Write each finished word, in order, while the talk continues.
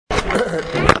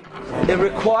It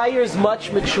requires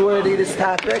much maturity, this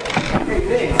topic.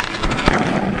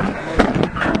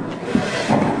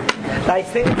 I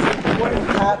think it's an important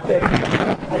topic.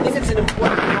 I think it's an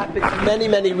important topic for many,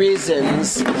 many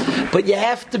reasons. But you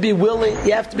have to be willing.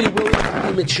 You have to be willing to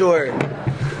be mature.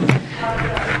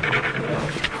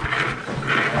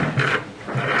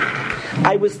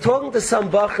 I was talking to some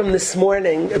Bachram this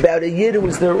morning about a Yid who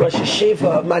was the Rosh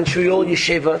Yeshiva of Montreal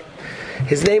Yeshiva.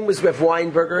 His name was Rev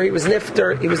Weinberger. He was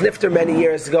Nifter many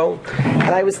years ago. And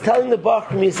I was telling the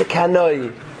Bachram he's a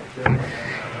Kanoi.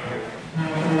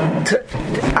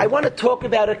 I want to talk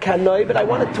about a Kanoi, but I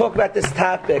want to talk about this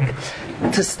topic.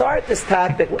 To start this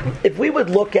topic, if we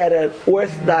would look at an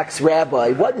Orthodox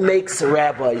rabbi, what makes a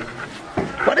rabbi?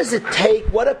 What does it take?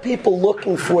 What are people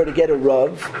looking for to get a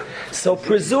Rav? So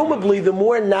presumably the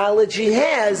more knowledge he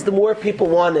has, the more people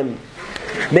want him.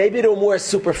 Maybe to a more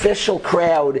superficial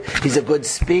crowd, he's a good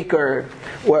speaker,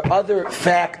 or other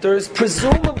factors.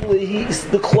 Presumably he's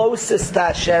the closest to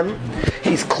Hashem.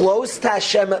 He's close to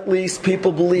Hashem, at least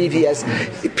people believe he has.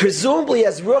 Presumably he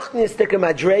has Ridgidness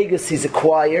madregas he's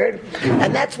acquired,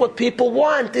 and that's what people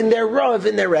want in their Rav,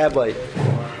 in their rabbi.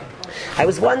 I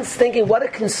was once thinking, what do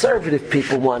conservative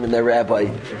people want in their rabbi?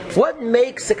 What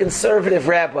makes a conservative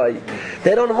rabbi?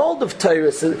 They don't hold of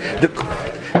Torah. So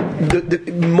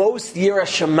the most Yira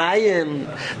Shamayim,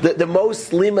 the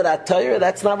most Limud Torah,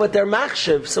 that's not what they're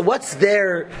machshav. So what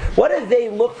do they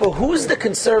look for? Who's the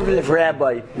conservative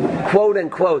rabbi? Quote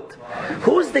unquote.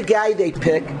 Who's the guy they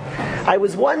pick? I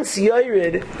was once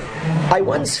Yored. I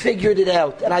once figured it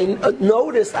out, and I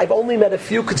noticed I've only met a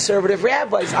few conservative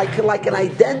rabbis. I can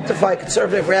identify a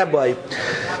conservative rabbi.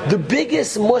 The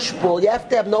biggest mushbul, you have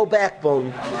to have no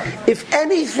backbone. If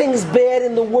anything's bad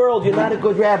in the world, you're not a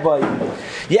good rabbi.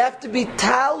 You have to be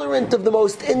tolerant of the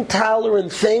most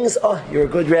intolerant things. Oh, you're a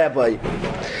good rabbi.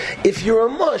 If you're a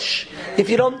mush, if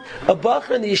you don't, a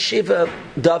bacher in the yeshiva,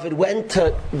 David went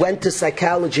to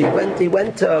psychology. He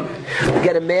went to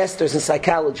get a master's in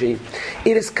psychology.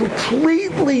 It is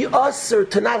completely usher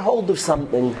to not hold of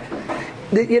something.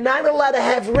 You're not allowed to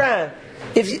have ra.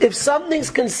 If something's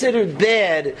considered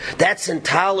bad, that's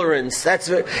intolerance.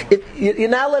 You're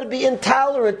not allowed to be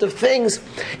intolerant of things.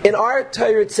 In our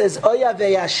Torah it says,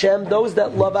 Oyavei Hashem, those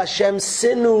that love Hashem,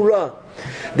 sinu ra.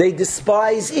 They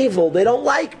despise evil. They don't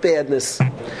like badness.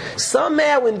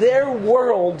 Somehow in their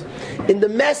world, in the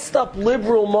messed up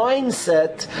liberal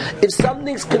mindset, if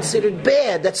something's considered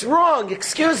bad, that's wrong,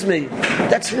 excuse me.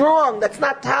 That's wrong, that's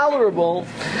not tolerable.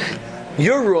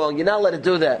 You're wrong, you're not allowed to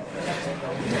do that.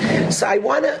 So I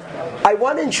want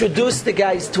to introduce the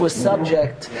guys to a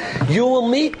subject. You will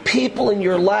meet people in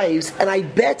your lives, and I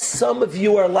bet some of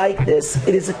you are like this.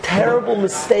 It is a terrible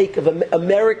mistake of an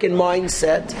American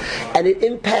mindset, and it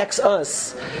impacts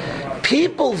us.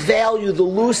 People value the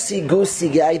loosey-goosey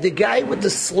guy, the guy with the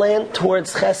slant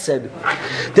towards chesed.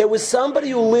 There was somebody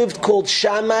who lived called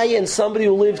Shammai and somebody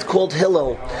who lived called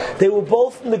Hillel. They were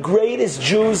both the greatest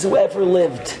Jews who ever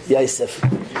lived, Yosef.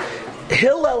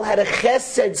 Hillel had a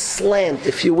chesed slant,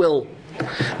 if you will.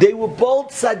 They were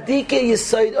both tzadikei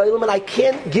yesod olam, and I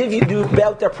can't give you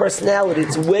about their personality.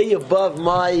 It's way above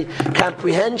my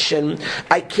comprehension.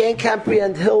 I can't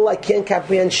comprehend Hillel, I can't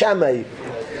comprehend Shammai.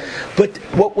 But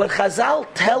what Chazal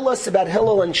tell us about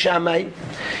Hillel and Shammai,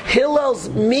 Hillel's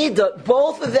midah,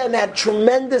 both of them had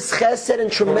tremendous chesed and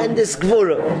tremendous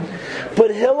gvura.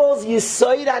 But Hillel's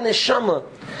yesod haneshama,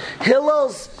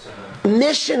 Hillel's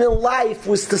mission in life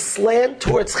was to slant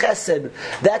towards chesed.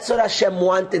 That's what Hashem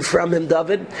wanted from him,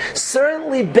 David.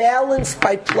 Certainly balanced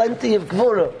by plenty of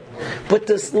gvura. But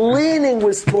this leaning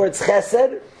was towards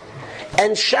chesed,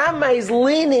 and Shammai's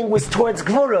leaning was towards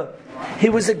gvura. He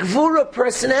was a gvura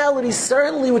personality,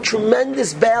 certainly with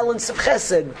tremendous balance of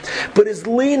chesed, but his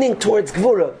leaning towards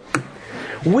gvura.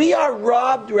 We are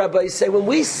robbed, Rabbi say, when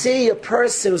we see a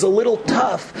person who's a little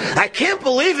tough. I can't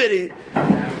believe it.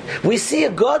 We see a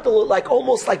gadol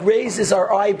almost raises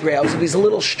our eyebrows if he's a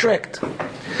little strict.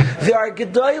 There are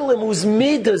gedolim whose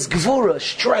midas, gvura,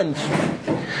 strength.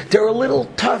 They're a little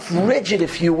tough, rigid,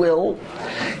 if you will.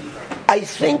 I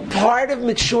think part of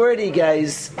maturity,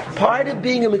 guys, part of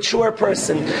being a mature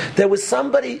person, there was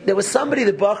somebody the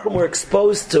Bachram were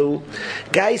exposed to.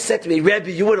 Guy said to me, Rabbi,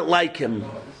 you wouldn't like him.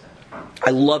 I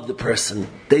love the person.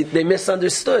 They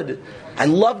misunderstood. I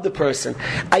love the person.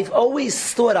 I've always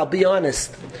thought, I'll be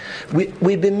honest,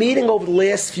 we've been meeting over the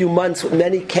last few months with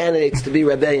many candidates to be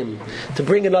Rebbeim, to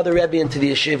bring another Rebbe into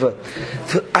the yeshiva.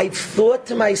 I've thought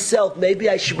to myself, maybe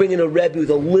I should bring in a Rebbe with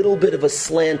a little bit of a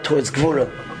slant towards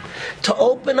Gvura. to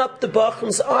open up the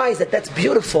Bachman's eyes that that's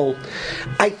beautiful.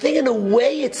 I think in a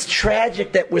way it's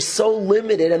tragic that we're so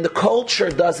limited, and the culture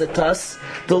does it to us,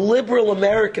 the liberal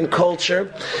American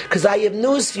culture, because I have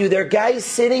news for you, there are guys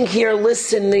sitting here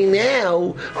listening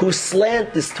now who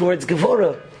slant this towards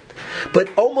Gevurah. But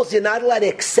almost you're not allowed to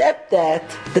accept that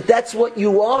that's what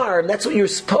you are, and that's what you're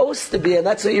supposed to be, and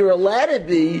that's what you're allowed to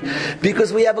be,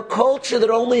 because we have a culture that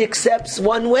only accepts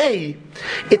one way.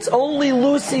 It's only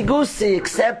loosey-goosey,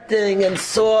 accepting and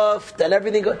soft and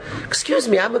everything. Excuse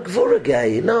me, I'm a Gevurah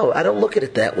guy. No, I don't look at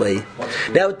it that way.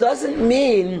 Now, it doesn't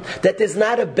mean that there's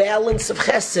not a balance of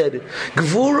chesed.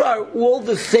 Gevurah are all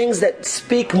the things that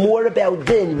speak more about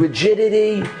din,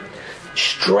 rigidity,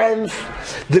 strength,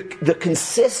 the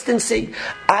consistency.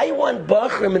 I want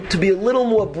Bachram to be a little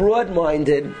more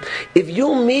broad-minded. If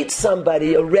you meet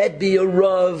somebody, a Rebbe, a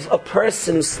Rav, a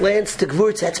person who slants to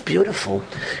Gvura, that's beautiful.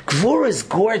 Gvura is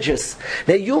gorgeous.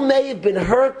 Now you may have been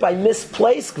hurt by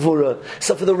misplaced Gvura,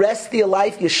 so for the rest of your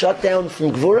life you shut down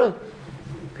from Gvura.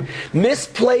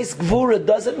 Misplaced Gvura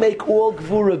doesn't make all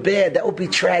Gvura bad. That would be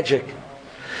tragic.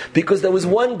 Because there was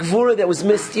one Gvura that was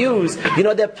misused. You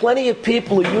know, there are plenty of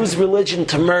people who use religion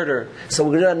to murder. So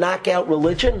we're going to knock out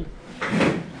religion?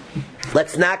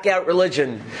 Let's knock out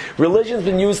religion. Religion's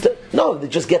been used to... No,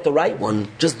 just get the right one.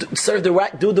 Just serve the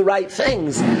right, do the right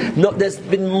things. No, there's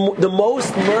been the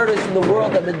most murders in the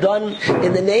world that have been done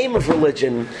in the name of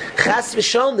religion. Chas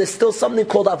v'shalom, there's still something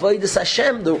called Avodas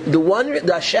Hashem,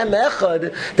 the Hashem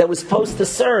Echad that was supposed to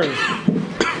serve.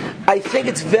 I think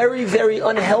it's very, very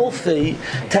unhealthy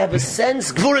to have a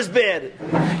sense Gvura is bad.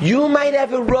 You might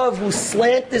have a Rav who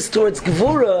slant this towards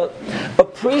Gvura,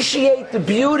 appreciate the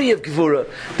beauty of Gvura,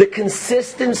 the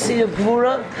consistency of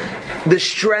Gvura, the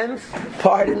strength,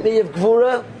 pardon me, of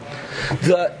Gvura,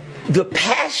 the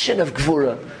passion of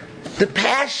Gvura. The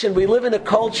passion. We live in a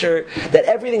culture that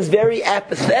everything's very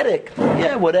apathetic.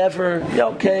 Yeah, whatever.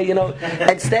 Okay,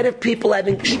 Instead of people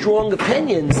having strong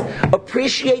opinions,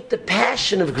 appreciate the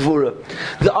passion of Gvura.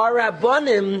 The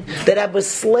Arabanim that have a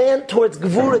slant towards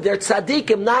Gvura, they're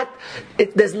tzaddikim.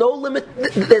 There's no limit.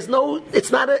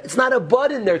 It's not a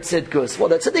but in their tzidkus. Well,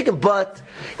 they're tzaddikim, but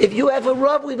if you have a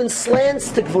Rav who even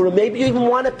slants to Gvura, maybe you even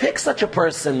want to pick such a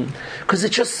person because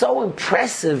it's just so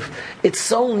impressive. It's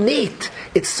so neat.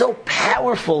 It's so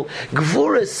powerful.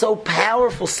 Gvura is so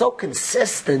powerful, so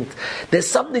consistent. There's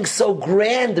something so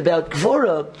grand about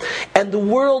Gvura, and the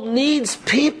world needs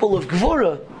people of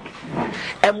Gvura.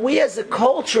 And we as a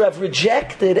culture have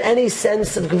rejected any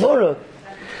sense of Gvura.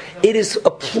 It is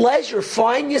a pleasure.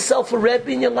 Find yourself a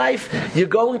Rebbe in your life. You're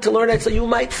going to learn that, so you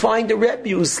might find a Rebbe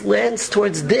who slants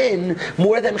towards din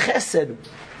more than chesed.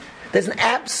 There's an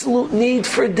absolute need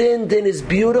for din. Din is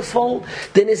beautiful.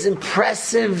 Din is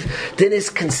impressive. Din is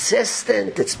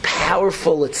consistent. It's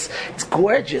powerful. It's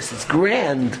gorgeous. It's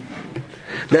grand.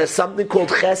 There's something called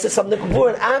chesed, something called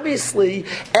gvura. And obviously,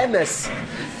 emes.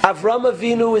 Avram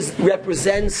Avinu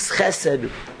represents chesed.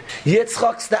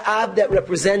 Yitzchak's the Ab that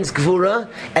represents Gvura,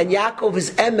 and Yaakov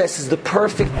is Emes, is the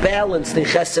perfect balance in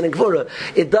Chesed and Gvura.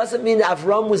 It doesn't mean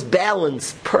Avram was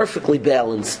balanced, perfectly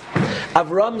balanced.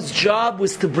 Avram's job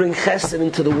was to bring Chesed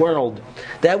into the world.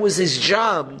 That was his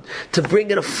job, to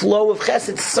bring in a flow of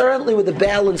Chesed, certainly with a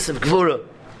balance of Gvura.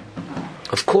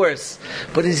 Of course,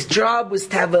 but his job was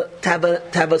to have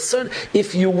a certain,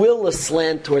 if you will, a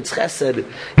slant towards Chesed.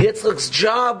 Yitzchak's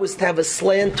job was to have a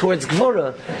slant towards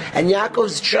Gvura, and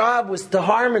Yaakov's job was to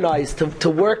harmonize, to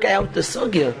work out the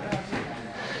sugya.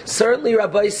 Certainly,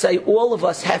 Rabbi say all of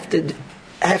us have to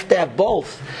have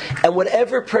both. And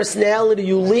whatever personality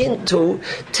you lean to,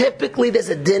 typically there's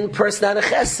a din person and a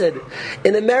chesed.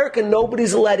 In America,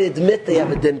 nobody's allowed to admit they have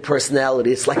a din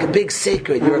personality. It's like a big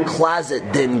secret. You're a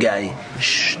closet din guy.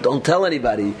 Shh, don't tell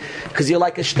anybody. Because you're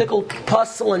like a shtickle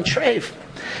puzzle and treif.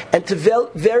 And to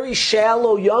very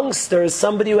shallow youngsters,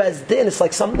 somebody who has din, it's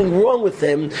like something wrong with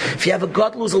him. If you have a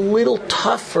gadol who's a little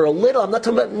tougher, I'm not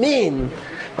talking about mean.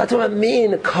 I'm not talking about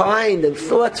mean, kind and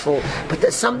thoughtful, but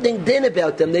there's something din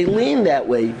about them. They lean that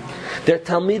way. They're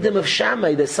Talmidim of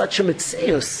Shammai. They're such a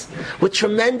mitzius. With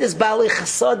tremendous Baalei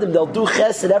Chasadim, they'll do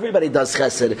chesed. Everybody does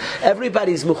chesed.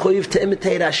 Everybody's mechuyev to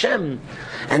imitate Hashem.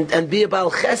 And be a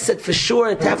Baal chesed for sure,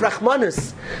 and to have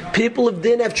rachmanis. People of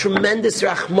din have tremendous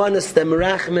rachmanis, they're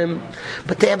merachmim,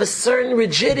 but they have a certain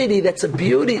rigidity that's a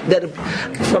beauty, that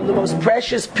from the most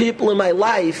precious people in my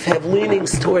life have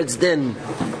leanings towards din.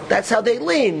 That's how they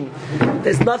lean.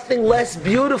 There's nothing less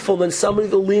beautiful than somebody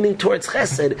who's leaning towards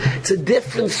chesed. It's a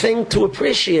different thing to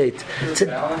appreciate.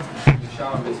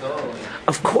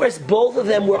 Of course, both of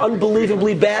them were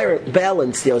unbelievably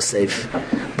balanced, Yosef.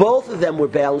 Both of them were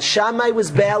balanced. Shammai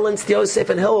was balanced, Yosef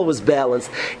and Hillel was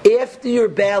balanced. After you're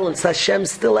balanced, Hashem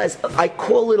still has, I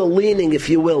call it a leaning, if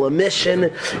you will, a mission,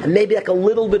 and maybe like a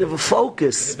little bit of a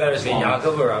focus. Is it better to say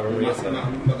Yaakov or Abraham?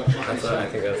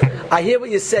 I hear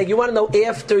what you're saying. You want to know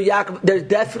after Yaakov, there's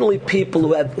definitely people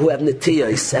who have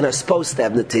netiyos and are supposed to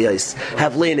have netiyos,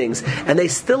 have leanings, and they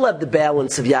still have the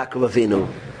balance of Yaakov Avinu.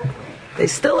 They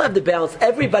still have the balance.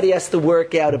 Everybody has to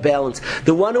work out a balance.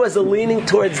 The one who has a leaning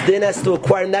towards din has to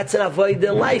acquire, and that's an avoid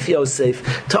in life, Yosef.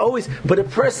 But a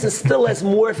person still has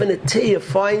more of an atiyah,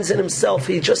 finds in himself,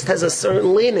 he just has a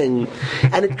certain leaning.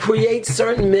 And it creates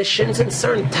certain missions and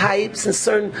certain types and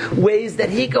certain ways that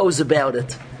he goes about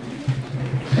it.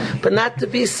 But not to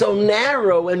be so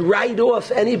narrow and write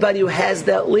off anybody who has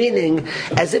that leaning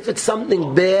as if it's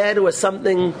something bad or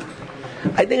something.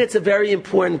 I think it's a very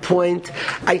important point.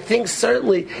 I think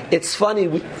certainly it's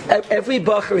funny. Every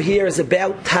bacher here is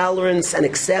about tolerance and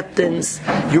acceptance,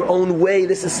 your own way.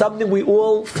 This is something we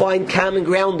all find common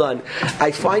ground on. I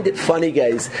find it funny,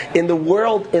 guys. In the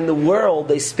world,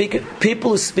 they speak. People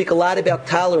who speak a lot about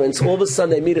tolerance. All of a sudden,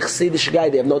 they meet a chassidish guy.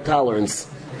 They have no tolerance.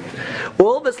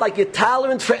 All of us, like, you're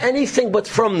tolerant for anything but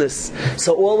fromness.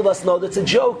 So all of us know that's a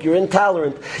joke. You're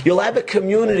intolerant. You'll have a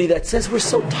community that says we're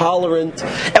so tolerant,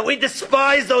 and we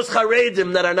despise those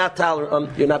charedim that are not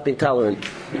tolerant. You're not being tolerant.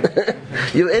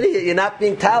 You idiot. You're not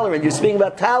being tolerant. You're speaking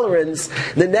about tolerance.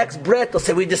 The next breath, they'll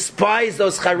say we despise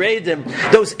those charedim,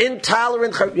 those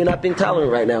intolerant. You're not being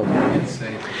tolerant right now.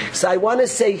 So I want to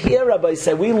say here, Rabbi,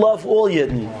 say we love all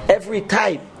Yidden, every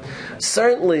type.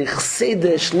 Certainly,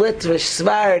 Chassidish, Litvish,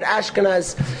 Svard,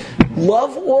 Ashkenaz,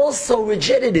 love also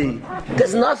rigidity.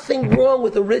 There's nothing wrong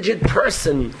with a rigid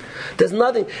person. There's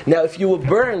nothing. Now, if you were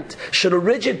burnt, should a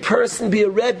rigid person be a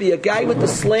Rebbe, a guy with the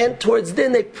slant towards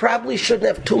din? They probably shouldn't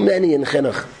have too many in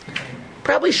Chinuch.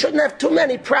 Probably shouldn't have too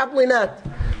many, probably not.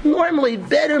 Normally,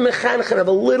 better mechanchen have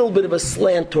a little bit of a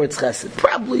slant towards chesed.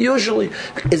 Probably, usually.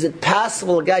 Is it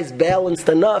possible a guy's balanced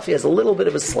enough, he has a little bit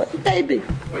of a slant? Maybe.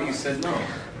 But you said no.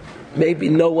 Maybe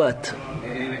know what?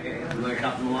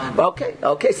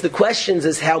 Okay. So the question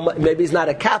is how much. Maybe he's not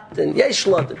a captain. Yesh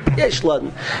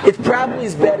laden. It probably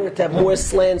is better to have more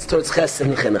slants towards chesed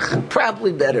and chinuch.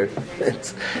 Probably better.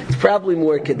 It's probably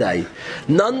more kedai.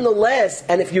 Nonetheless,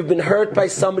 and if you've been hurt by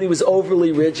somebody who was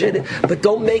overly rigid, but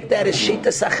don't make that a shita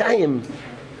sachayim.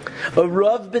 A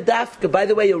Rav Bedafka, by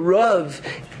the way, a Rav,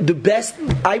 the best,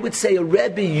 I would say a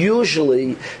Rebbe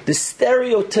usually, the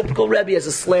stereotypical Rebbe has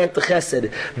a slant to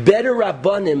chesed. Better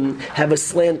Rabbanim have a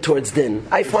slant towards din.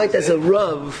 I find as a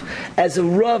Rav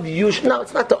usually, no,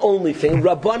 it's not the only thing.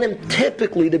 Rabbanim,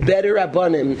 typically, the better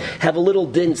Rabbanim have a little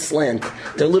din slant.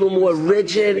 They're a little more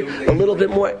rigid, a little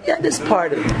bit more, this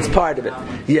part of it. It's part of it.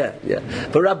 Yeah.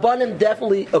 But Rabbanim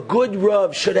definitely, a good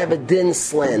Rav should have a din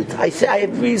slant. I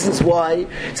have reasons why.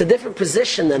 It's a different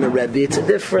position than a Rebbe. It's a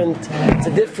different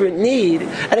need.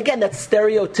 And again, that's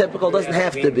stereotypical. Doesn't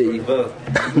have to be.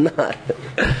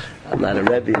 I'm not a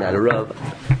Rebbe, not a Rav.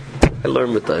 I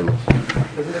learn with time.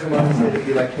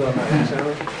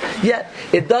 Yeah,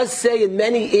 it does say in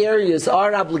many areas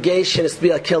our obligation is to be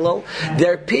a killel.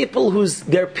 There are people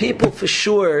for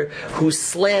sure whose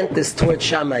slant is towards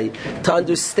Shammai, to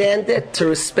understand it, to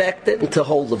respect it, and to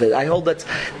hold of it. I hold that's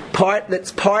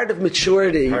part of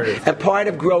maturity and part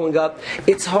of growing up.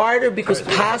 It's harder because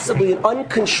possibly an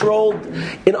uncontrolled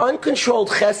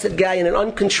chesed guy and an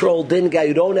uncontrolled din guy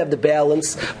who don't have the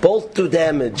balance both do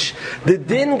damage. The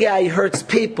din guy hurts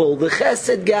people. The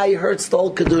chesed guy hurts the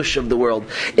whole kedusha of the world.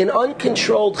 An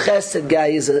uncontrolled chesed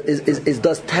guy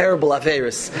does terrible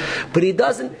averis, but he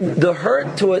doesn't. The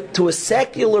hurt to a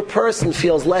secular person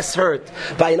feels less hurt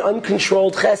by an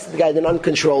uncontrolled chesed guy than an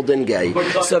uncontrolled din guy.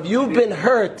 So if you've been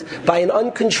hurt by an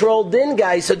uncontrolled din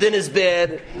guy, so din is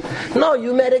bad. No,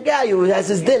 you met a guy who has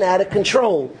his din out of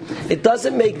control. It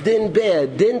doesn't make din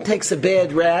bad. Din takes a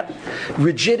bad rap.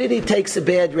 Rigidity takes a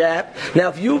bad rap. Now,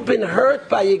 if you've been hurt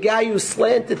by a guy who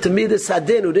slanted to Midos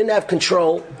Hadin, who didn't have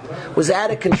control, was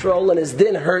out of control, and his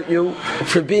din hurt you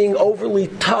for being overly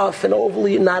tough and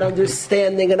overly not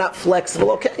understanding and not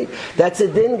flexible, okay, that's a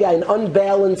din guy, an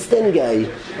unbalanced din guy.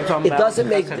 It doesn't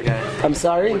make... I'm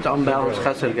sorry? Which unbalanced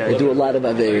chesed guy? I do a lot of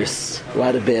averis. A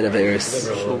lot of bad averis.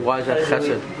 So why is that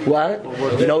chesed? What?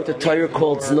 You know what the Torah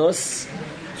calls nus?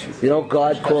 You know what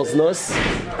God calls nus?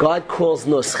 God calls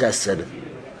nus chesed.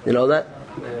 You know that?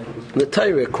 The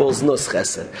Torah calls nus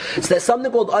chesed. So there's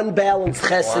something called unbalanced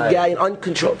chesed guy and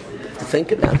uncontrolled. to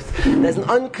think about it. There's an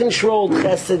uncontrolled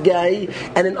chesed guy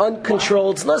and an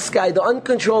uncontrolled znus guy. The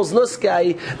uncontrolled znus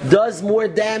guy does more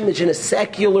damage in a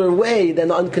secular way than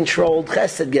the uncontrolled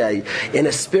chesed guy. In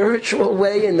a spiritual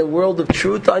way, in the world of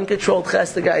truth, the uncontrolled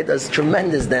chesed guy does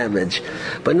tremendous damage.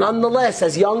 But nonetheless,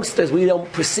 as youngsters, we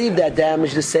don't perceive that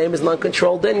damage the same as an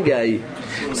uncontrolled din guy.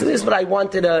 So this is what I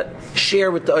wanted to share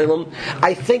with the Olam.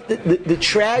 I think that the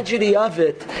tragedy of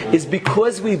it is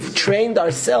because we've trained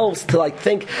ourselves to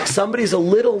think somebody's a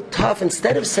little tough,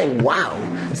 instead of saying wow,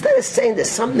 instead of saying there's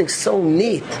something so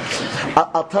neat.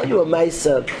 I'll tell you a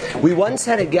maisa. We once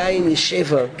had a guy in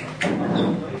yeshiva.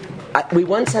 We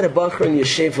once had a bacher in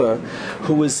yeshiva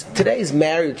who was, today he's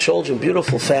married, children,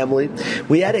 beautiful family.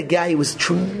 We had a guy who was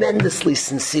tremendously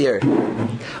sincere,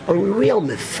 a real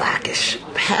mevakish,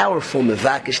 powerful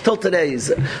mevakish. Till today he's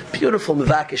a beautiful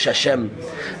mevakish Hashem,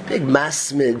 big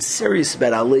masmid, serious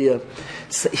about aliyah.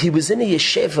 So he was in a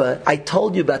yeshiva. I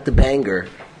told you about the banger.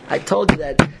 I told you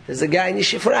that there's a guy in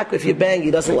Yeshiva, if you bang,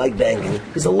 he doesn't like banging.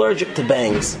 He's allergic to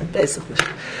bangs, basically.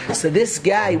 So this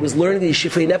guy was learning the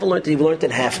Yeshiva. He never learned it. He learned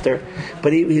it after.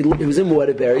 But he was in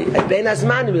Waterbury. At Ben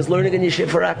Azman, he was learning in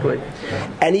Yeshiva.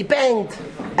 And he banged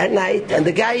at night. And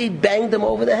the guy banged him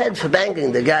over the head for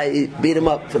banging. The guy beat him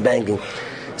up for banging.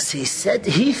 So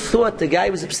he thought the guy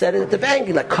was upset at the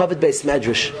banging, like covered base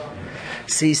medrash.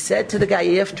 So he said to the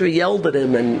guy after he yelled at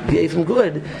him and gave him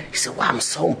good, he said, wow, I'm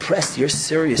so impressed. You're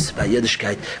serious about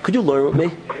Yiddishkeit. Could you learn with me?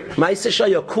 Maisa,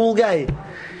 you're a cool guy.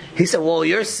 He said, well,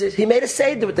 he made a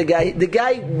seder with the guy. The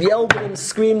guy yelled at him,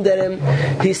 screamed at him.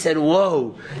 He said,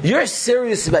 whoa, you're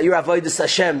serious about your avodas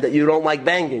Hashem, that you don't like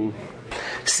banging.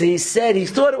 So he said he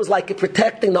thought it was like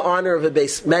protecting the honor of a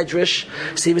base medrash.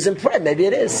 So he was impressed. Maybe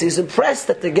it is. He was impressed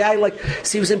that the guy,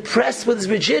 so he was impressed with his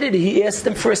rigidity. He asked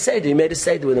him for a seder. He made a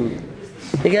seder with him.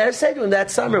 He got a seder with him that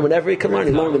summer. Whenever he could learn,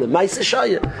 he learned with him. Maisa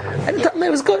Shaya. I didn't tell him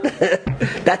it was good.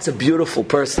 That's a beautiful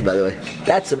person, by the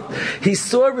way. He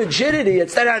saw rigidity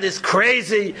instead of this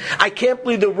crazy, I can't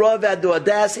believe the Rav had the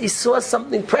audacity. He saw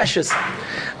something precious.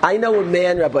 I know a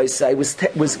man, Rabbi say, he was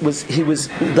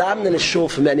davening in a shul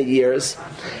for many years,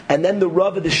 and then the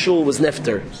Rav of the shul was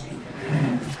nifter.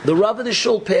 The Rav of the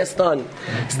shul passed on.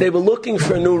 So they were looking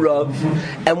for a new Rav,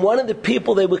 and one of the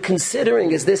people they were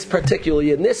considering is this particular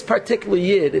Yid. And this particular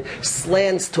Yid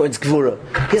slants towards Gvura.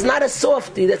 He's not a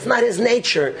softie, that's not his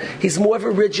nature. He's more of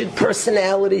a rigid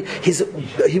personality.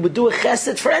 He would do a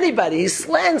chesed for anybody. He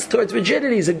slants towards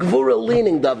rigidity. He's a Gvura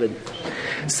leaning David.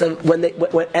 So when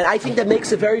and I think that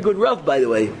makes a very good Rav, by the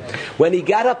way. When he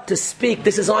got up to speak,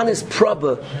 this is on his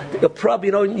prabba. A prabba,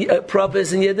 you know what prabba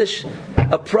is in Yiddish?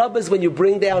 A prabba is when you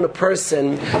bring down a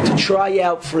person to try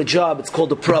out for a job. It's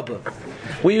called a prabba.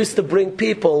 We used to bring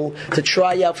people to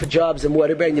try out for jobs in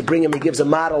Waterbury, and you bring him, he gives a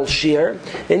model shir.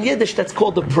 In Yiddish, that's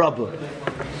called a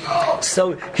prabba.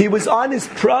 So he was on his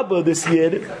prabba, this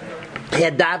Yid. He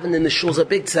had davened in the shul's a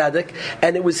big tzaddik,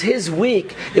 and it was his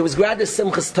week. It was Grad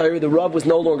Simchas Torah. The Rav was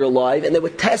no longer alive, and they were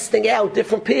testing out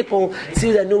different people to see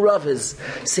who that new Rav is.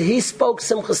 So he spoke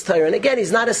Simchas Torah, and again,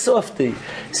 he's not a softie.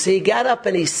 So he got up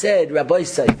and he said, Rabbi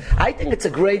say, I think it's a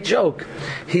great joke.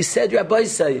 He said, Rabbi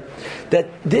say, that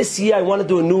this year I want to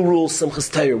do a new rule, Simchas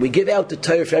Torah. We give out the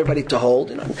Torah for everybody to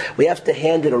hold. We have to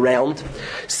hand it around.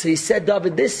 So he said,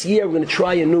 David, this year we're going to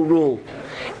try a new rule.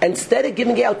 Instead of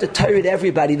giving out the Torah to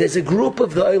everybody, there's a group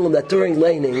of the Olam that during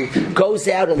laning goes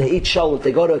out and they eat shalom.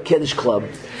 They go to a Kiddush club.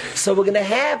 So we're going to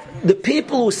have the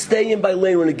people who stay in by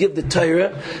lane, we're going to give the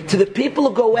Torah. To the people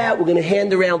who go out, we're going to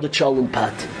hand around the shalom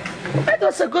pot.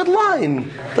 That's a good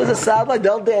line. Does it sound like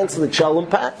they'll dance with the shalom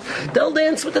pot? They'll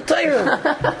dance with the Torah.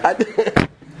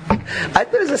 I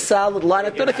thought it was a solid line. I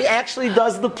thought if he actually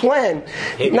does the plan,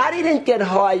 he didn't get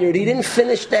hired, he didn't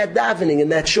finish that davening in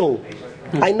that shul.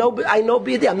 I know,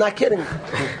 BD, I'm not kidding.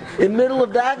 In the middle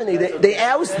of davening, they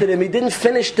ousted him. He didn't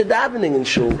finish the davening in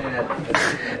shul.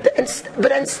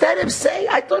 But instead of saying,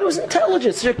 I thought it was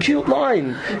intelligent. It's a cute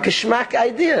line. Kishmak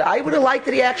idea. I would have liked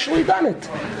that he actually done it.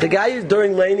 The guy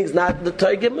during laning is not the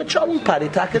Torah, give him a cholent pot.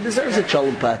 He deserves a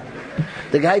cholent pot.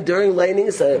 The guy during laning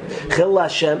is a Chil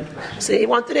Hashem. So he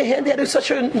wanted a hand. He had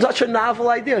such a novel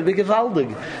idea. Big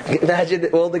gewaldig. Imagine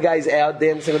all the guys out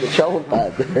dancing with the cholent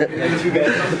pot.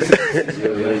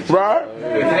 What?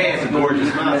 It's a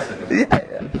gorgeous massive.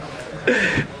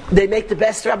 Yeah. They make the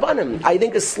best Rabbanim. I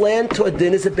think a slant to a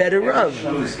din is a better Rav.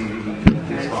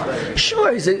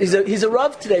 Sure, he's a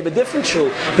Rav today, but different shul.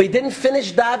 But he didn't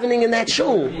finish davening in that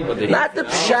shul. Not the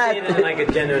pshat. In like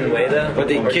a genuine way, though.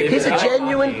 He's a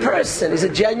genuine person. He's a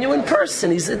genuine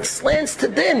person. It slants to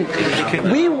din.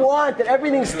 We want that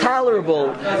everything's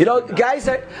tolerable. You know, guys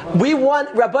we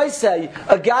want, Rabbi say,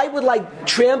 a guy would like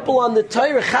trample on the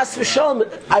Torah, chas v'shalom.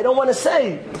 I don't want to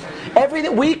say.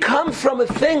 Everything we come from a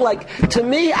thing like, to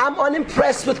me, I'm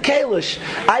unimpressed with Kalish.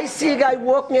 I see a guy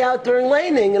walking out during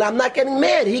laning, and I'm not getting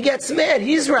mad. He gets mad.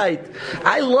 He's right.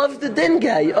 I love the din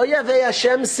guy. Oh yeah,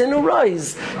 Hashem sinu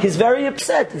rois. He's very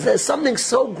upset. There's something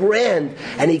so grand,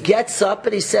 and he gets up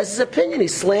and he says his opinion. He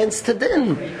slants to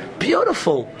din.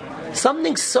 Beautiful.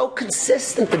 Something so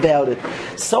consistent about it,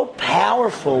 so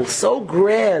powerful, so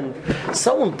grand,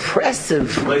 so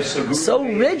impressive, so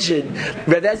rigid.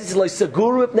 Rabbi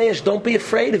says, don't be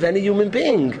afraid of any human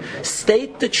being.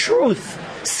 State the truth.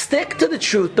 Stick to the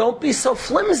truth. Don't be so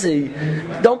flimsy.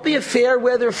 Don't be a fair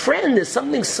weather friend. There's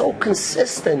something so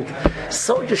consistent.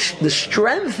 So the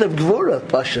strength of Gvura,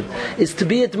 Pashat, is to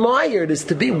be admired,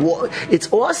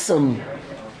 it's awesome.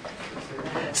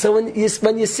 So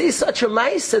when you see such a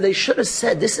Maisa, they should have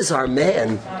said, this is our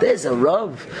man. There's a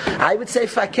Rav. I would say,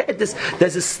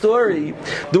 there's a story.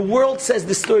 The world says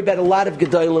this story about a lot of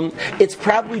Gedolim. It's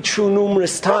probably true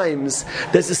numerous times.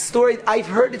 There's a story, I've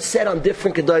heard it said on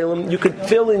different Gedolim. You could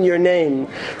fill in your name.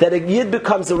 That a Yid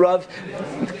becomes a Rav.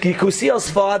 Kusiel's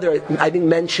father, I think,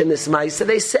 mentioned this Maisa.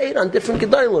 They say it on different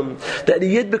Gedolim. That a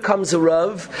Yid becomes a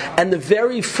Rav, and the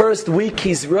very first week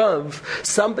he's Rav,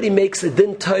 somebody makes a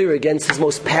din Torah against his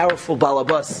most powerful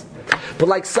balabas. But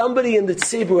like somebody in the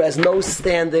tzibur has no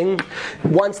standing,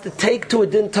 wants to take to a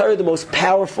din Torah the most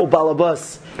powerful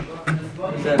balabas.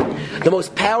 The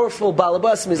most powerful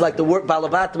balabas means like the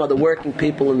balabatim are the working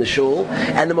people in the shul,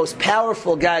 and the most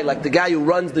powerful guy, like the guy who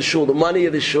runs the shul, the money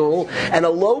of the shul, and a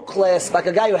low class, like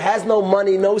a guy who has no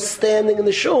money, no standing in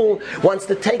the shul, wants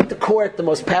to take to court the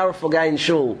most powerful guy in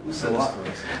shul.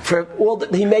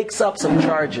 He makes up some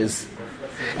charges.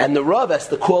 And the Rav has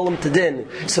to call him to din.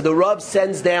 So the Rav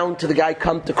sends down to the guy,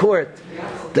 come to court.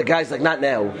 The guy's like, not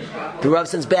now. The Rav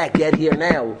sends back, get here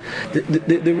now.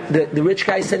 The rich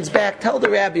guy sends back, tell the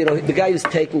Rabbi, the guy who's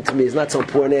taking to me is not so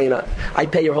important. I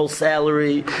pay your whole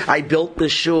salary. I built the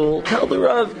shul. Tell the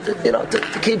Rav,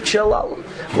 to keep chill.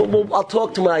 I'll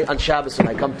talk to him on Shabbos when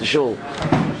I come to shul.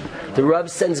 The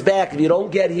Rav sends back, if you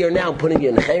don't get here now, I'm putting you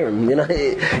in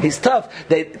Cherem. He's tough.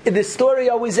 The story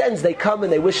always ends, they come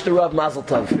and they wish the Rav Mazel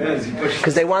Tov.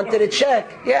 Because they wanted to check.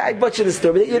 Yeah, I butchered the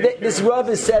story. This Rav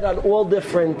is said on all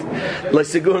different,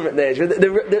 it's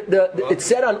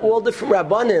said on all different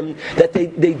Rabbanim that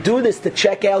they do this to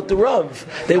check out the Rav.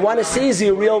 They want to see, is he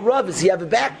a real Rav? Does he have a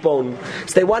backbone?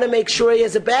 So they want to make sure he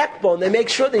has a backbone. They make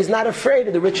sure that he's not afraid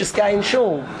of the richest guy in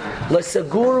Shul.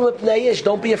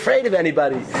 Don't be afraid of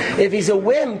anybody. If he's a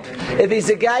wimp, if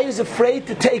he's a guy who's afraid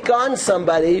to take on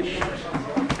somebody,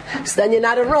 so then you're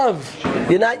not a Rav.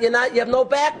 You have no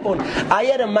backbone. I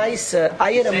had a Maisa.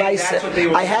 I had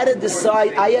to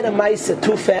decide. I had a Maisa.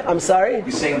 I'm sorry?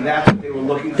 You're saying that's what they were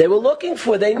looking for? They were looking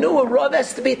for. They knew a Rav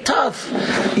has to be tough.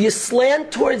 You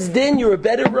slant towards din, you're a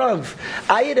better Rav.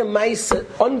 I had a Maisa.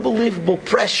 Unbelievable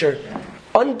pressure.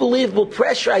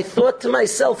 I thought to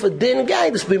myself, a din guy,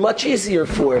 this would be much easier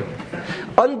for.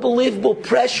 Unbelievable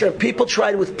pressure. People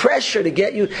try with pressure to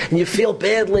get you, and you feel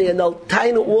badly, and they'll tie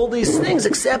into all these things,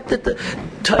 except that the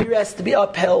Torah has to be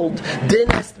upheld, din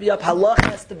has to be upheld, halach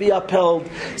has to be upheld.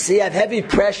 So you have heavy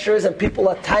pressures, and people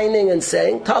are tining and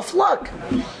saying, tough luck.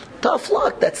 Tough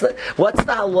luck. What's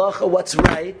the halacha? What's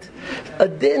right? A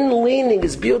din leaning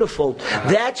is beautiful.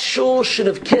 That shul should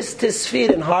have kissed his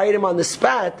feet and hired him on the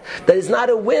spot. That is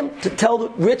not a wimp to tell the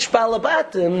rich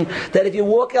balabatim that if you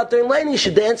walk out there in lane, you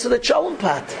should dance to the cholent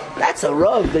pot. That's a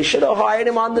Rav. They should have hired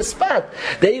him on the spot.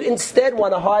 They instead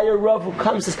want to hire a Rav who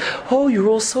comes and says, "Oh, you're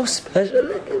all so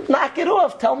special. Knock it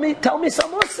off. Tell me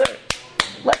some musar.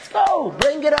 Let's go.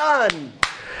 Bring it on."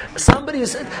 Somebody who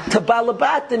said, to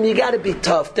Balabatim, you got to be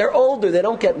tough. They're older. They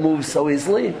don't get moved so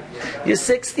easily. You're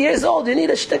 60 years old. You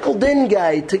need a shtickle din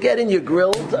guy to get in your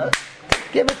grill.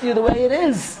 Give it to you the way it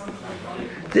is.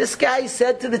 This guy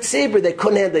said to the tzibur, they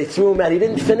couldn't have, they threw him out. He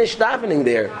didn't finish davening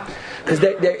there. Because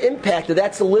they're impacted.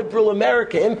 That's a liberal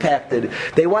America impacted.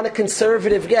 They want a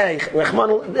conservative guy.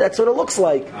 That's what it looks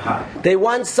like. They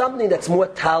want something that's more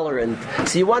tolerant.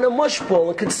 So you want a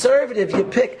mushpul, a conservative, you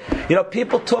pick.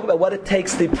 People talk about what it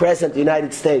takes to be president of the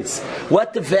United States.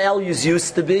 What the values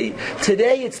used to be.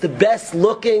 Today it's the best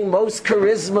looking, most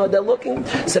charisma. They're looking.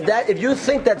 So that if you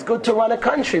think that's good to run a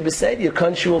country, Besed, your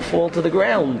country will fall to the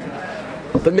ground.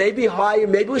 But maybe higher,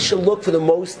 maybe we should look for the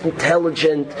most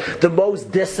intelligent, the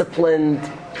most disciplined,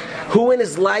 who in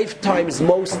his lifetime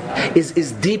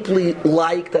is deeply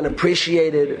liked and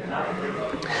appreciated.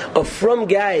 A frum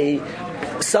guy,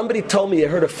 somebody told me, I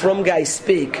heard a frum guy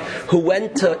speak, who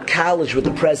went to college with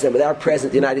our president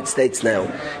of the United States now.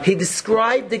 He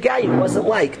described the guy who wasn't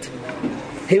liked.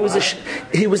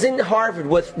 He was in Harvard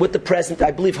with the president.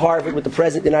 I believe Harvard with the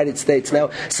president of the United States. Now,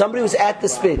 somebody was at the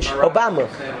speech. Obama.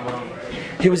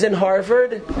 He was in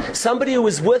Harvard. Somebody who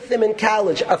was with him in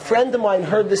college, a friend of mine,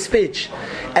 heard the speech,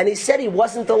 and he said he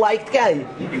wasn't the liked guy.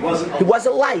 He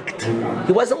wasn't liked.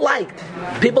 He wasn't liked.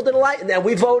 People didn't like him. Now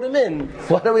we vote him in.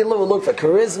 What do we look? We look for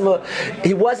charisma.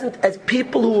 He wasn't, as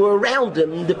people who were around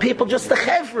him, the people, just the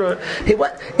chevra.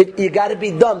 You got to be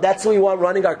dumb. That's who we want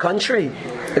running our country.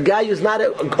 A guy who's not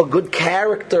a good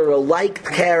character, a liked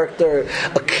character,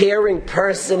 a caring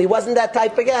person. He wasn't that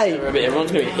type of guy. Rabbi,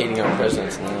 everyone's going to be hating our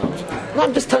presidents now. No,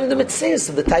 I'm just telling them it's serious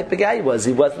of the type of guy he was.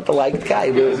 He wasn't the liked guy.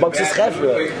 Amongst his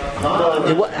chevra.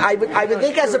 I would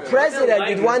think as a president,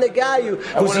 you'd want a guy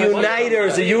who's a uniter,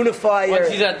 who's a unifier. Once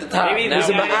he's at the top, Maybe who's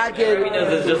a ma'agid.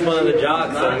 Midos is just one of the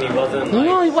jocks, and he wasn't.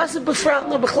 No, he wasn't B'chlal.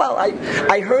 No, B'chlal.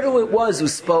 I heard who it was who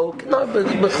spoke. No, but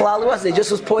B'chlal wasn't. He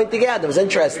just was pointing out. It was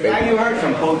interesting. The guy you heard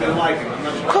from Pope didn't like him.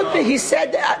 Could be. He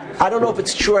said that. I don't know if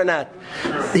it's true or not.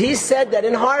 He said that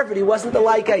in Harvard he wasn't the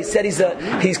like guy. He said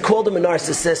he's called him a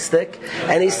narcissistic,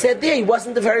 and he said he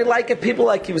wasn't the very like it. People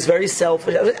like he was very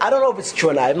selfish. I don't know if it's true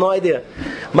or not. I have no idea.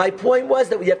 My point was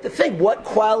that we have to think: what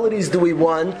qualities do we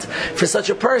want for such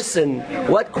a person?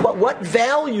 What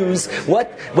values?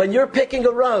 When you're picking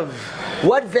a rav,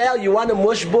 what value? You want a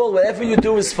mushbul? Whatever you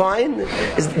do is fine.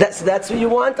 That's what you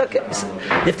want. Okay, so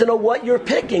you have to know what you're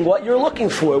picking, what you're looking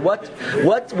for.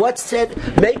 What said?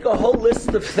 Make a whole list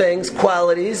of things,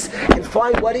 qualities, and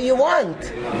find what do you want.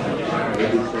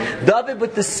 David,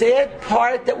 but the sad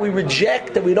part that we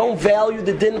reject, that we don't value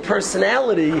the din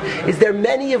personality, is there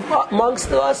many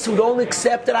amongst us who don't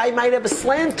accept that I might have a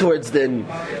slant towards din,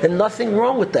 and nothing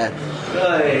wrong with that.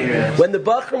 When the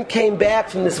Bachram came back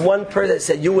from this one person that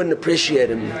said you wouldn't appreciate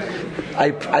him,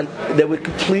 they were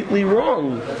completely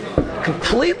wrong.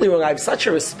 Completely wrong. I have such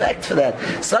a respect for that,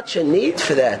 such a need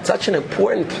for that, such an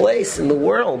important place in the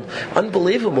world.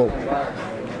 Unbelievable.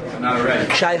 Not ready.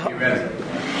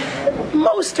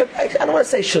 Most of, I don't want to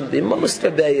say shouldn't be, most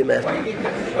Rabbeim,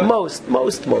 most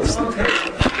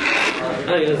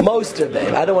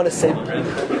Rabbeim, I don't want to say,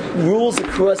 rules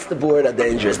across the board are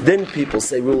dangerous. Then people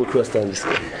say rule across the board.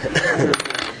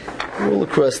 Rule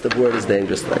across the board is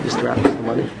dangerous. Did I just drop the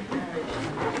money?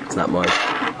 It's not mine.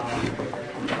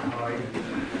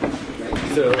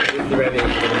 So, the Rebbe is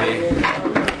going to be...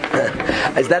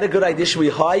 Is that a good idea? Should we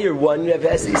hire one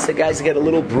Rebbe? So guys get a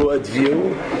little broad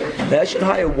view. I should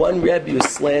hire one Rebbe who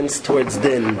slants towards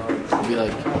din. Be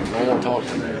like, no one talk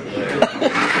to me.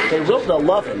 They'll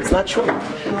love him. It's not true.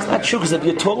 It's not true, because if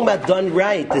you're talking about done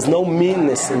right, there's no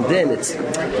meanness in din. It's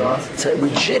a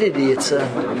rigidity.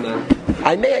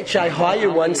 Should I hire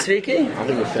one, Sviki? I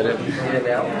think we fit it.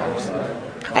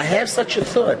 I have such a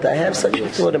thought.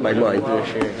 In my mind.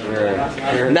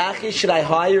 Nachi, should I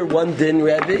hire one din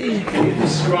Rebbe? Can you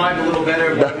describe a little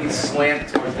better what means slant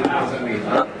towards the doesn't mean?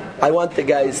 I want the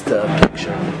guys to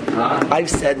picture. I've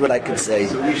said what I could say.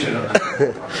 So we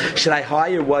should I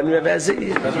hire one Rebbe?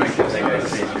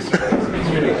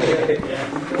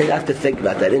 You have to think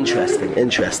about that. Interesting.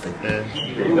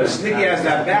 But Sneaky has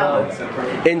that balance.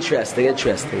 Interesting.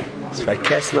 So I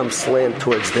cast them slant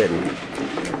towards din.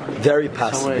 Very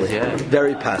possibly.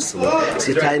 Very possible.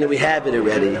 So you're telling me we have it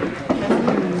already.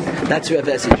 That's what Rav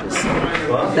Ezra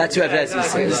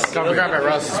says.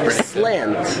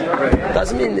 Slant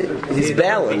doesn't mean he's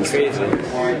balanced. You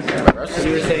were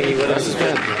saying he was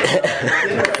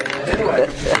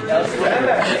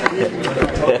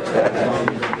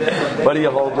What do you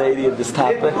hold, lady, of this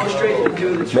topic?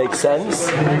 Makes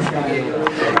sense?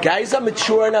 Guys are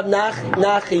mature enough,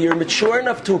 Nachi, you're mature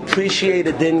enough to appreciate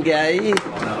a din guy.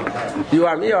 You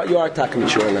are talking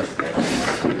mature enough.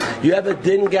 You have a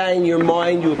din guy in your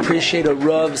mind, you appreciate a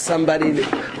Rav, somebody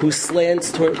who slants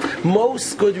toward...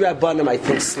 Most good Rabbanim, I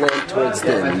think, slant towards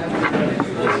din.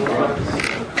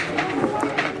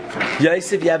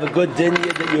 Yosef, you have a good din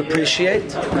that you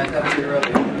appreciate?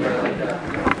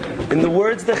 In the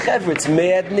words of the Chevra, it's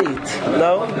mad neat.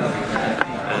 No?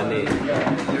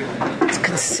 It's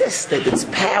consistent, it's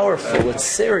powerful, it's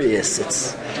serious,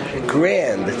 it's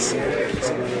grand, it's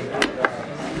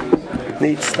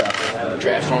neat stuff.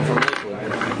 Draft one from Lakewood.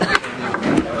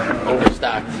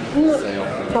 Overstocked.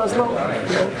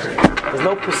 There's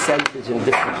no percentage in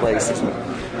different places.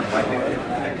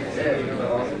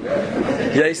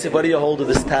 Yosef, what do you hold of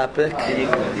this topic?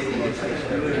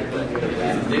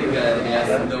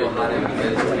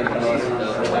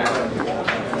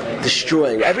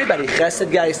 Destroying. Everybody,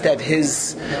 chesed guy used to have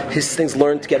his things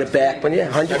learned to get it back. But yeah,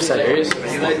 100%.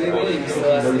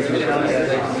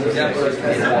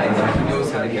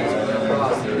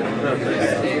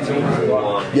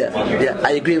 Yeah,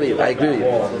 I agree with you.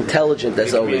 Intelligent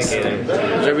as always.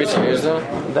 Is every 2 years though?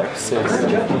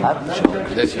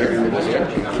 This year?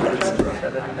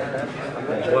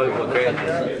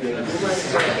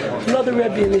 Another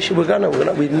Rebbe initially.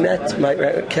 We met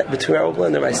between our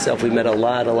Oblin and myself. We met a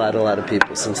lot of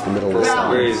people since the middle of the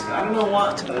summer.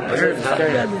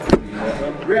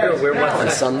 On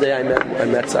Sunday I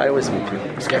met. I always meet people.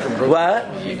 What?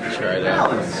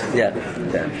 Yeah.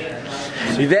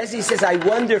 Vivezi says, I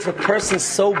wonder if a person's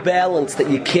so balanced that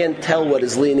you can't tell what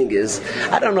his leaning is.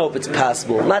 I don't know if it's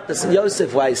possible. Not this.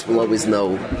 Yosef Weiss will always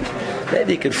know.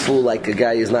 Maybe he could fool like a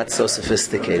guy who's not so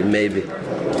sophisticated. Maybe.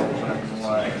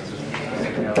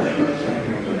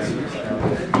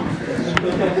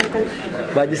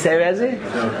 What'd you say, Rezi?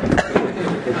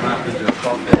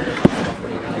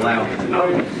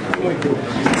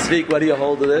 Speak, what do you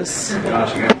hold of this?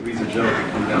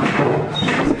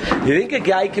 You think a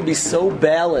guy can be so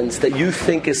balanced that you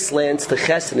think his slants to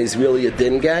Chesed and he's really a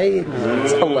din guy?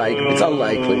 It's unlikely.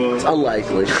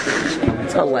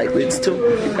 It's too...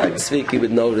 I'd speak, he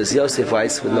would notice. Yosef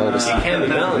Weiss would notice. It can be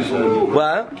balanced.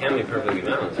 What? It can be perfectly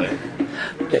balanced, right?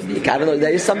 I don't know.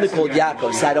 There is something called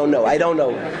Yaakov, so I don't know.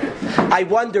 I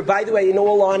wonder, by the way, in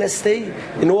all honesty,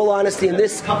 in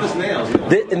this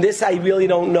I really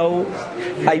don't know.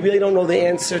 I really don't know the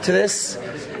answer to this.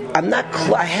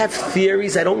 I have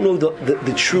theories. I don't know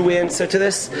the true answer to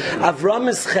this. Avram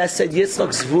is Chesed,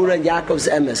 Yitzchak's Zvura, and Yaakov's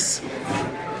Emes.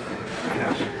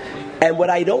 And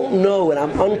what I don't know, and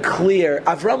I'm unclear,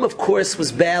 Avram, of course,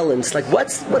 was balanced. Like, what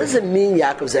does it mean,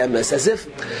 Yaakov's Emes? As if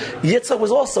Yitzchak was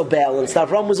also balanced,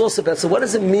 Avram was also balanced. So what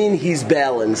does it mean he's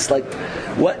balanced? Like,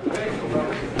 what?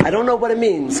 I don't know what it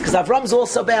means, because Avram's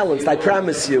also balanced, I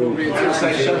promise you.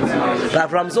 But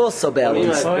Avram's also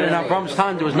balanced. In Avram's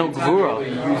time, there was no Gvura.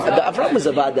 Avram was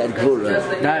about that Gvura.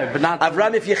 No, but not...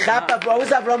 Avram, if you chap Avram, what was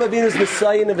Avram Avinu's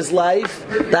Messiah of his life?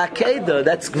 The Akedah,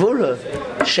 that's Gvura.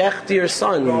 Shech to your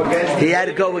son. He had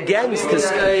to go against his...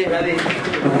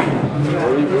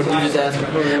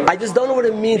 I just don't know what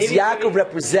it means. Yaakov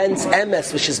represents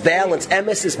Emes, which is balance.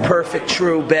 Emes is perfect,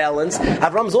 true, balance.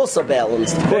 Avram's also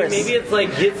balanced, of course. Maybe it's like...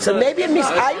 So maybe it means...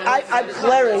 I'm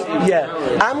clearing.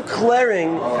 Yeah. I'm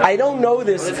clearing. I don't know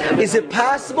this. Is it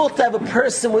possible to have a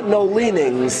person with no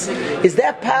leanings? Is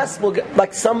that possible?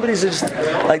 Like somebody's just...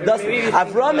 Like doesn't...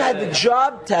 Avram had the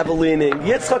job to have a leaning.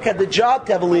 Yitzchak had the job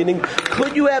to have a leaning.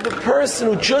 Could you have a person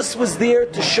who just was there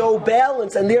to show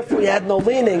balance and therefore he had no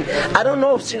leaning? I don't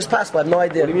know if it was possible. I have no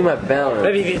idea. What do you mean by balance?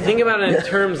 Maybe if you think about it in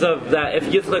terms of that, if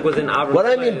Yitzchak was in Avram... What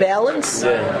do I mean, balance?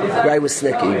 Yeah. Right with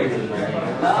Snicky.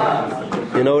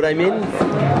 You know what I mean?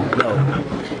 No.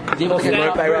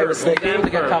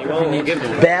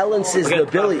 Balance is the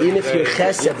ability, even if you're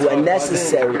chesed, when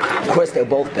necessary. Of course, they're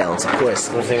both balanced. Of course,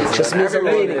 it just means a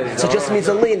leaning. So it just means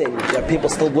a leaning. Yeah, people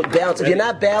still would balance. If you're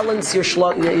not balanced, you're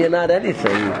not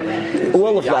anything.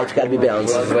 All of life got to be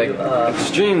balanced.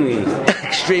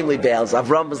 Extremely balanced.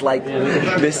 Avram was like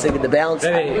missing in the balance.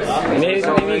 Maybe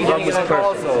Avram was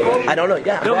perfect. I don't know.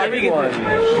 Yeah.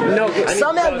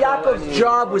 Somehow Yaakov's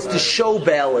job was to show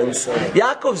balance.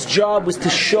 Yaakov's job was to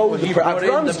show the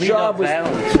Avram's job was.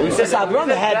 Since Avram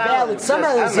had balance,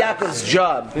 somehow it was Yaakov's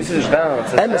job. This is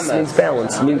balance. Emes means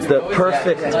balance. It means the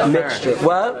perfect mixture.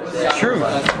 What? True.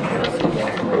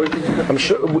 I'm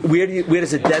sure. Where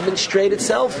does it demonstrate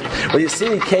itself? Well, you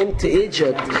see, he came to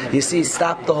Egypt. You see, he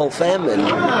stopped the whole famine.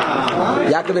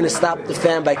 Yaakov going to stop the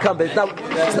famine by coming, but it's not.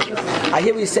 I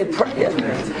hear what you say.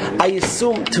 I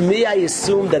assume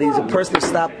that he's a person who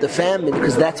stopped the famine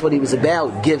because that's what he was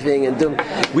about, giving and doing.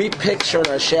 We picture in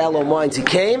our shallow minds. He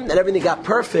came and everything got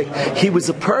perfect. He was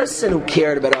a person who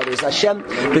cared about others. Hashem,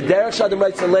 B'derech Shadam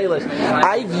writes in Leilach.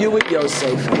 I view it,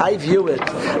 Yosef. I view it.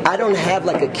 I don't have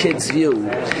like a kid's view.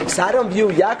 So I don't view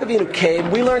Yaakov who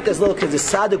came. We learned as little kids. The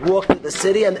Tzaddik walked into the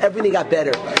city and everything got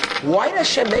better. Why did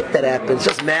Hashem make that happen? It's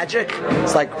just magic.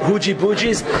 It's like hooji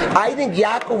boojis. I think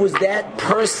Yaakov was that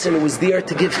person who was there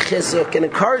to give chizuk and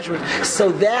encouragement.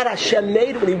 So that Hashem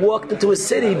made when he walked into a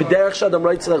city.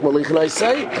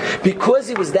 Because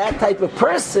he was that type of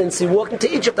person, so he walked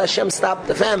into Egypt, Hashem stopped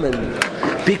the famine.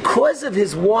 Because of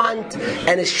his want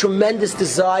and his tremendous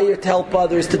desire to help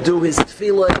others, to do his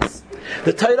tefillahs.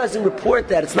 The Torah doesn't report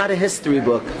that. It's not a history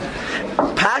book.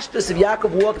 Pashtus, if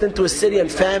Yaakov walked into a city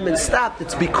and famine stopped,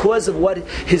 it's because of what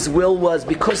his will was,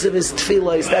 because of his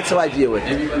tefillahs. That's how I view it.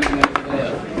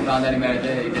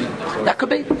 That could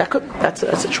be. That's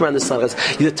a tremendous thing.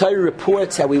 The Torah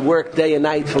reports how we work day and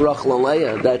night for Rachel and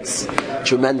Leah. That's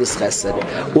tremendous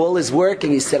chesed. All his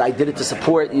working, he said, I did it to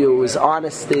support you. His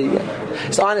honesty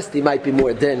might be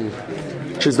more din.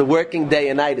 which is the working day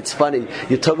and night. It's funny.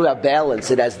 You talk about balance.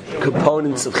 It has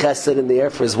components of chesed in there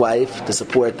for his wife, to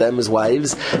support them, his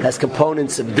wives. It has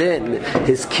components of din,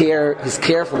 his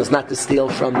carefulness not to steal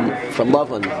from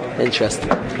Lavan. Interesting.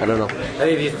 I don't know. I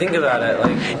mean, if you think about it,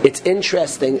 like It's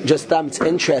interesting, it's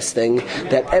interesting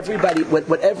that everybody,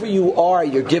 whatever you are,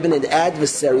 you're given an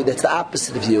adversary that's the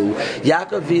opposite of you.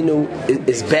 Yaakov Avinu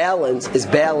is balanced,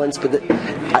 but the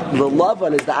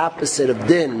Lavan is the opposite of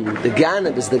din. The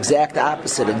Ganeb is the exact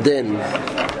opposite of din,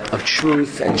 of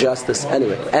truth and justice.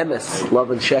 Anyway, Emes,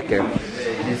 Lavan Sheker.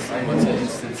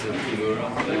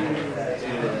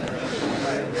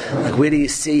 Like, where do you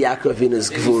see Yaakov Avinu's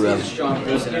Gvura?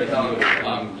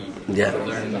 Yeah.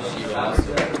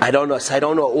 I don't know. So I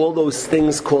don't know all those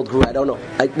things called Gvura. I don't know.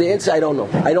 The answer, I don't know.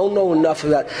 I don't know enough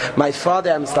about. My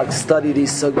father happens to study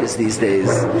these sugyas these days.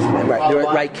 And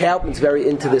Right Kaufman's very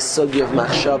into this sugya of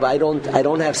machshava. I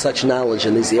don't have such knowledge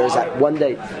in these years. One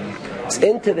day, it's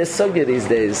into this sugya these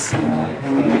days.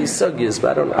 These sugyas,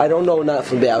 but I don't know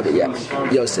enough about it yet.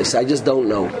 Yosef, I just don't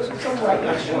know.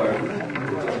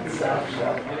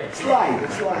 Slide.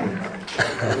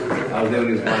 I was doing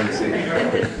his mind to see.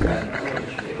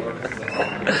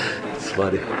 It's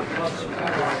funny.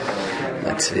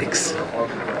 That's fix.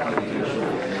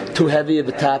 Too heavy of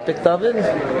a topic, David?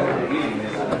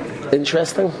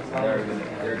 Interesting.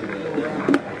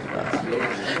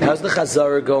 How's the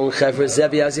Chazara going, Chevra?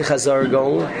 Zevi, how's your Chazara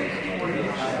going?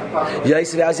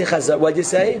 Yosef, how's your Chazara? What'd you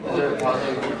say?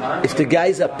 If the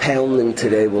guys are pounding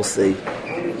today, we'll see.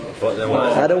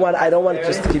 I don't want to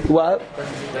just keep what?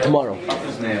 Tomorrow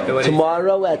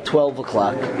at 12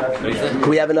 o'clock.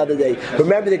 We have another day.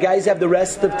 Remember, the guys have the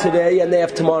rest of today and they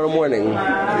have tomorrow morning.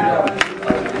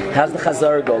 How's the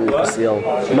Chazar going, Basil?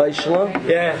 Maishla?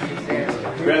 yeah.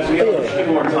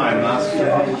 More time,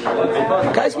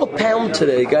 Guys will pound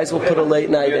today. Guys will put a late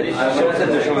night in. I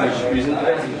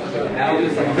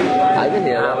didn't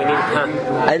hear that. We need time.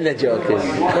 I'm not joking.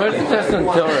 Where's the test on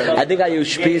Torah? I think I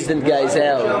use Spiesen guys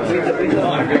out.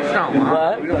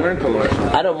 What?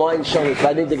 I don't mind showing it.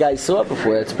 I think the guys saw it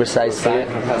before. That's precisely it.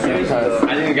 I think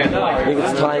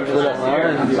it's time for the next.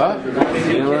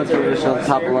 You want to finish on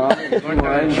top of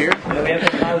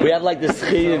We have like the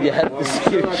schiyuv. You have the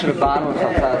schiyuv to the bottom.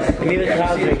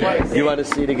 You want to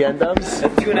see it again, Dubs?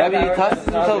 Rabbi, you touched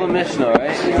until the Mishnah,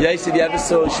 right? Yes, if you ever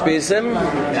saw Spiesen.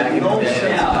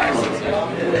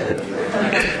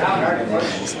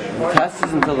 Test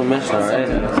is until the Mishnah, right?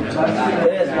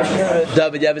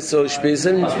 David, you ever saw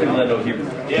Spiesen?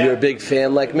 You're a big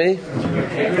fan like me?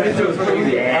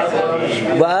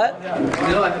 What?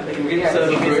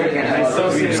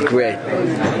 It's great.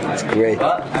 It's great.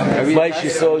 Mike, you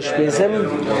saw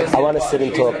Spiesen? I want to sit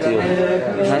and talk to you.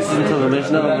 Test is until the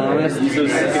Mishnah,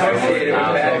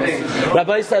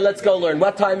 Rabbi said, let's go learn.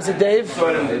 What time is it, Dave?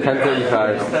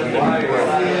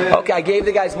 10:35. Okay, I gave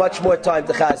the guys much more time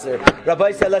to Chazer.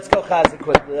 Rabbi said, let's go Chazer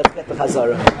quickly. Let's get the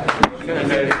Chazara.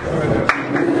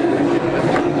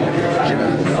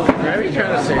 What are you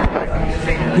trying to say?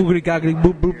 Googly goggly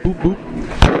boop boop boop boop.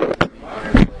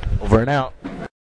 Over and out.